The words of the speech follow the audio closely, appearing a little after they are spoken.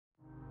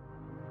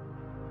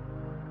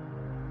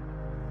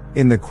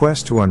In the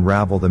quest to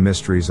unravel the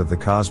mysteries of the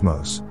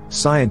cosmos,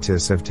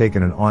 scientists have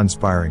taken an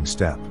awe-inspiring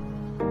step.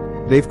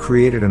 They've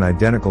created an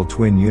identical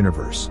twin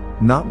universe,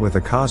 not with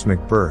a cosmic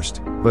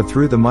burst, but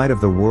through the might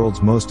of the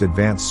world's most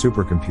advanced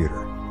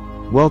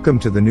supercomputer. Welcome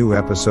to the new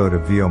episode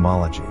of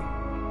Vyomology.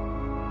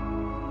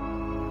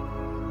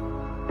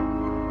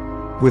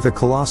 With a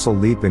colossal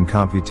leap in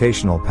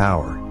computational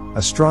power,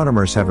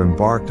 astronomers have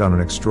embarked on an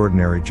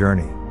extraordinary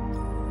journey.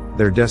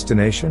 Their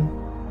destination?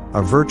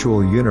 A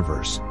virtual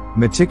universe,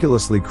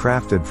 meticulously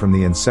crafted from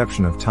the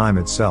inception of time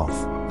itself,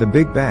 the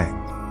Big Bang.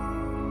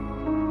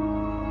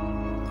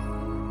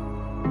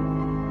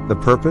 The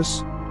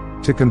purpose?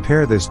 To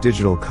compare this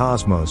digital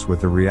cosmos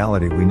with the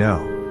reality we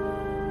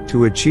know.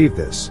 To achieve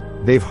this,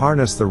 they've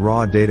harnessed the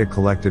raw data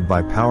collected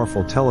by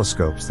powerful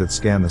telescopes that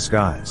scan the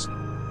skies.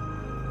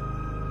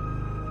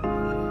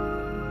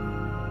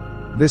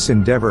 This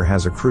endeavor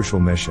has a crucial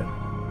mission.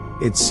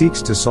 It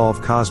seeks to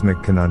solve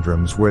cosmic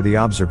conundrums where the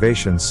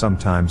observations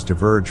sometimes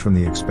diverge from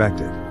the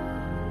expected.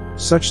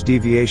 Such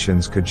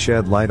deviations could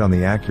shed light on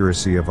the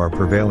accuracy of our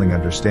prevailing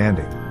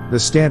understanding, the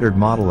standard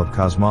model of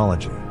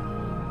cosmology.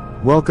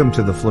 Welcome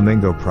to the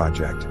Flamingo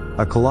Project,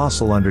 a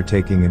colossal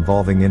undertaking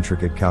involving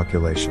intricate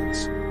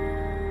calculations.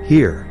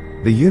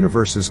 Here, the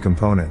universe's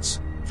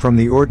components, from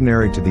the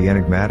ordinary to the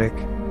enigmatic,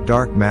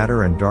 dark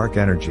matter and dark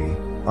energy,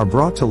 are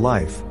brought to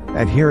life,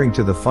 adhering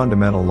to the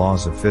fundamental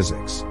laws of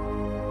physics.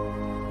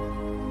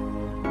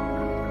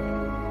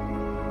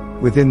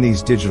 Within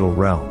these digital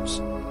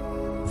realms,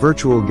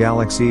 virtual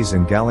galaxies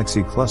and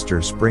galaxy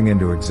clusters spring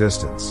into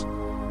existence.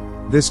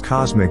 This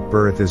cosmic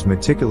birth is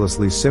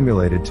meticulously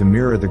simulated to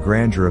mirror the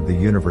grandeur of the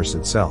universe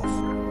itself.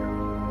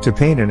 To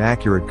paint an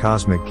accurate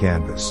cosmic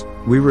canvas,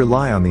 we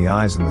rely on the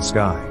eyes in the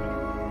sky.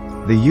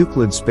 The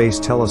Euclid Space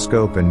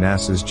Telescope and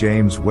NASA's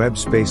James Webb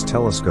Space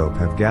Telescope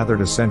have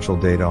gathered essential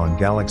data on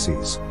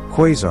galaxies,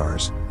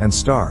 quasars, and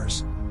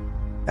stars.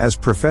 As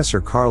Professor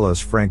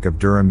Carlos Frank of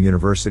Durham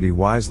University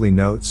wisely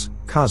notes,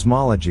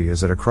 cosmology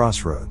is at a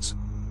crossroads.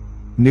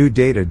 New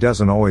data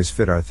doesn't always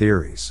fit our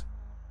theories.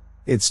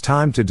 It's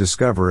time to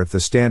discover if the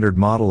standard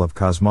model of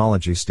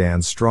cosmology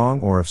stands strong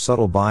or if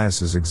subtle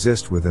biases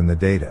exist within the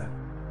data.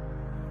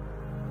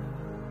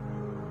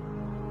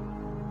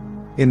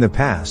 In the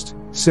past,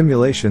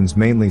 simulations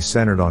mainly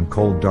centered on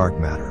cold dark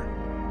matter.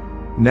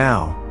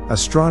 Now,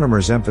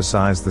 astronomers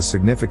emphasize the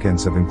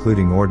significance of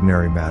including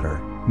ordinary matter,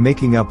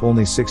 making up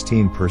only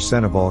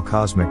 16% of all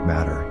cosmic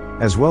matter,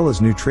 as well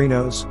as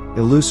neutrinos,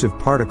 elusive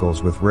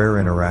particles with rare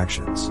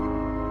interactions.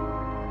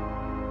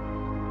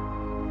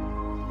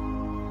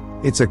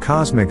 It's a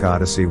cosmic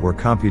odyssey where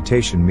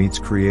computation meets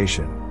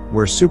creation,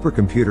 where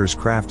supercomputers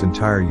craft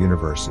entire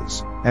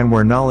universes, and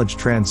where knowledge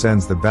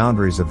transcends the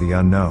boundaries of the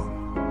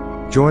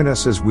unknown. Join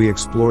us as we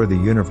explore the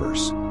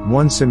universe,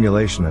 one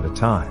simulation at a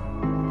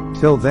time.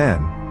 Till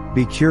then,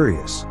 be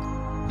curious.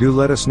 Do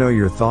let us know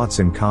your thoughts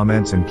in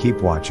comments and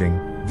keep watching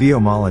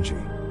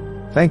Vyomology.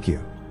 Thank you.